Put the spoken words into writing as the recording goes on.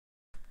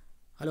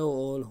Hello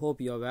all,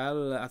 hope you're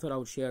well. I thought I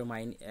would share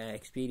my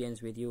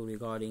experience with you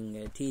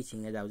regarding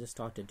teaching, as I've just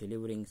started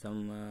delivering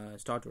some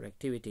starter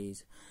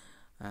activities.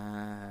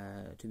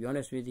 To be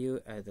honest with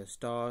you, at the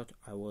start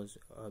I was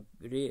a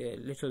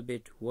little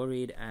bit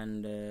worried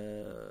and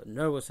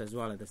nervous as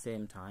well at the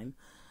same time.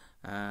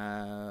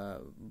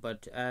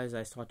 But as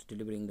I started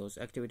delivering those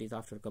activities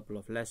after a couple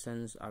of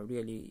lessons,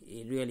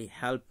 it really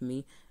helped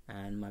me,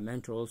 and my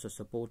mentor also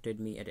supported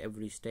me at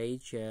every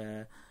stage.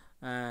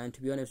 And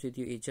to be honest with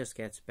you, it just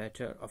gets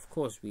better. Of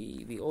course,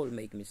 we all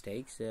make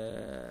mistakes,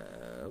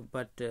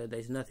 but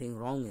there's nothing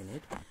wrong in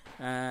it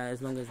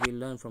as long as we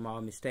learn from our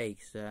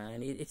mistakes.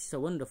 And it's a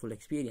wonderful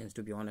experience,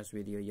 to be honest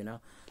with you.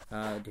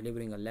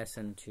 Delivering a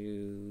lesson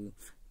to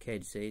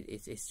kids,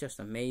 it's just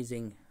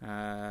amazing.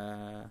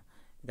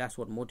 That's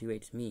what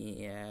motivates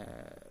me,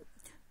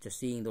 just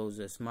seeing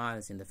those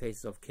smiles in the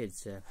faces of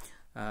kids.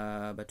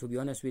 But to be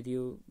honest with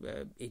you,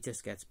 it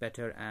just gets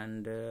better,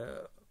 and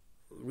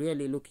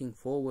really looking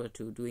forward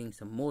to doing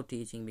some more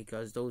teaching,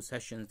 because those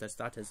sessions, the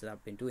starters that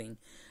I've been doing,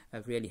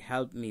 have really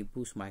helped me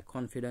boost my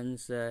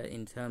confidence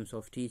in terms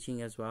of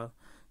teaching as well.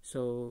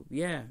 So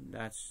yeah,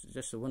 that's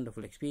just a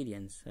wonderful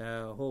experience.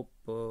 Hope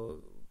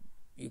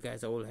you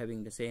guys are all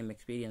having the same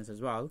experience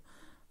as well.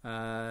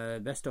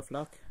 Best of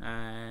luck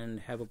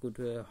and have a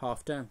good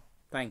half term.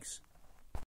 Thanks.